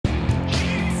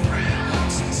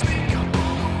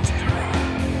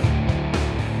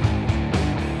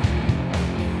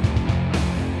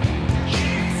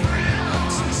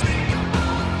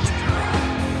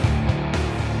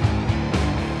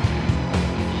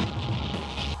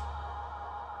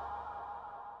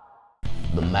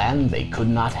Man They Could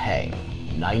Not Hang,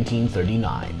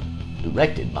 1939,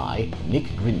 directed by Nick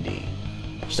Grindy,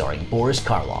 starring Boris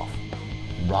Karloff,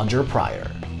 Roger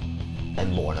Pryor,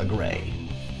 and Lorna Gray.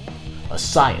 A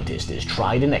scientist is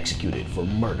tried and executed for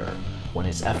murder when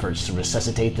his efforts to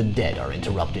resuscitate the dead are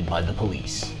interrupted by the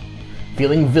police.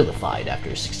 Feeling vilified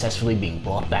after successfully being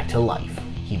brought back to life,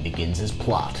 he begins his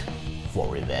plot for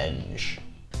revenge.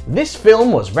 This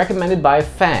film was recommended by a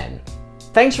fan.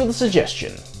 Thanks for the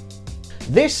suggestion.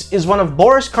 This is one of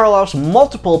Boris Karloff's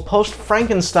multiple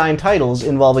post-Frankenstein titles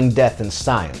involving death and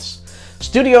science.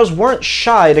 Studios weren't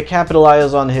shy to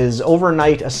capitalize on his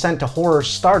overnight ascent to horror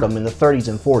stardom in the 30s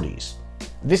and 40s.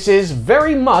 This is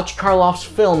very much Karloff's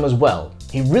film as well.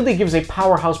 He really gives a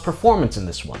powerhouse performance in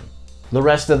this one. The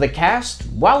rest of the cast,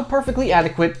 while perfectly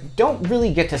adequate, don't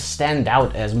really get to stand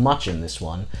out as much in this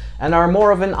one, and are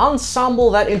more of an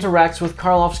ensemble that interacts with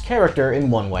Karloff's character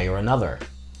in one way or another.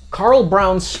 Karl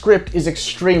Brown's script is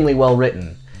extremely well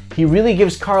written. He really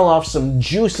gives Karloff some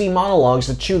juicy monologues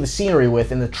to chew the scenery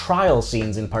with in the trial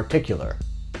scenes in particular.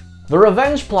 The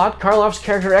revenge plot Karloff's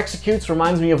character executes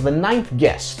reminds me of The Ninth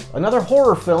Guest, another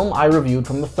horror film I reviewed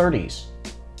from the 30s.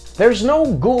 There's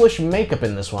no ghoulish makeup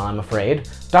in this one, I'm afraid.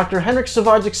 Dr. Henrik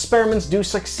Savard's experiments do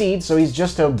succeed, so he's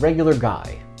just a regular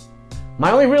guy.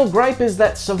 My only real gripe is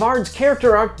that Savard's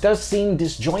character arc does seem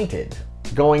disjointed,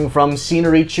 going from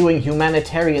scenery-chewing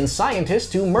humanitarian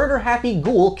scientist to murder-happy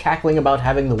ghoul cackling about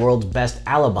having the world's best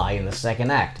alibi in the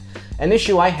second act, an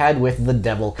issue I had with The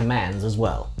Devil Commands as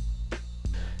well.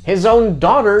 His own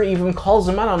daughter even calls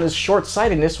him out on his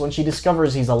short-sightedness when she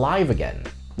discovers he's alive again,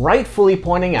 rightfully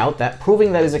pointing out that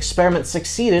proving that his experiment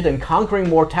succeeded and conquering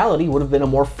mortality would have been a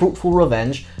more fruitful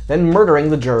revenge than murdering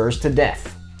the jurors to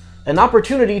death. An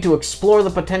opportunity to explore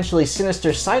the potentially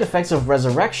sinister side effects of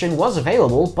resurrection was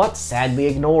available, but sadly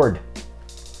ignored.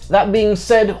 That being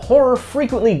said, horror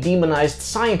frequently demonized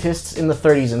scientists in the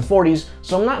 30s and 40s,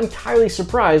 so I'm not entirely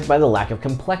surprised by the lack of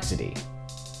complexity.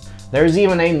 There's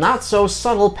even a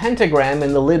not-so-subtle pentagram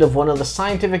in the lid of one of the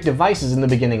scientific devices in the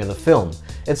beginning of the film.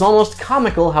 It's almost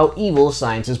comical how evil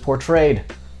science is portrayed.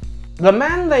 The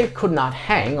Man They Could Not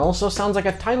Hang also sounds like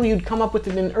a title you'd come up with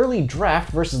in an early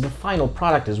draft versus the final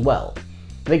product as well.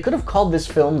 They could have called this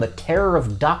film The Terror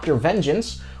of Dr.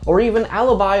 Vengeance, or even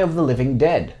Alibi of the Living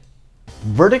Dead.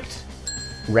 Verdict?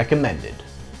 Recommended.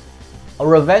 A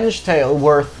revenge tale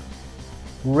worth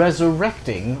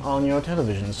resurrecting on your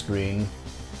television screen.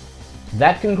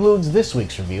 That concludes this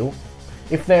week's review.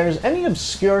 If there's any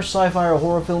obscure sci-fi or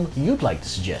horror film you'd like to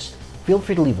suggest, feel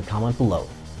free to leave a comment below.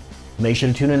 Make sure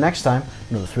to tune in next time for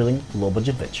another thrilling,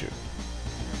 low-budget adventure.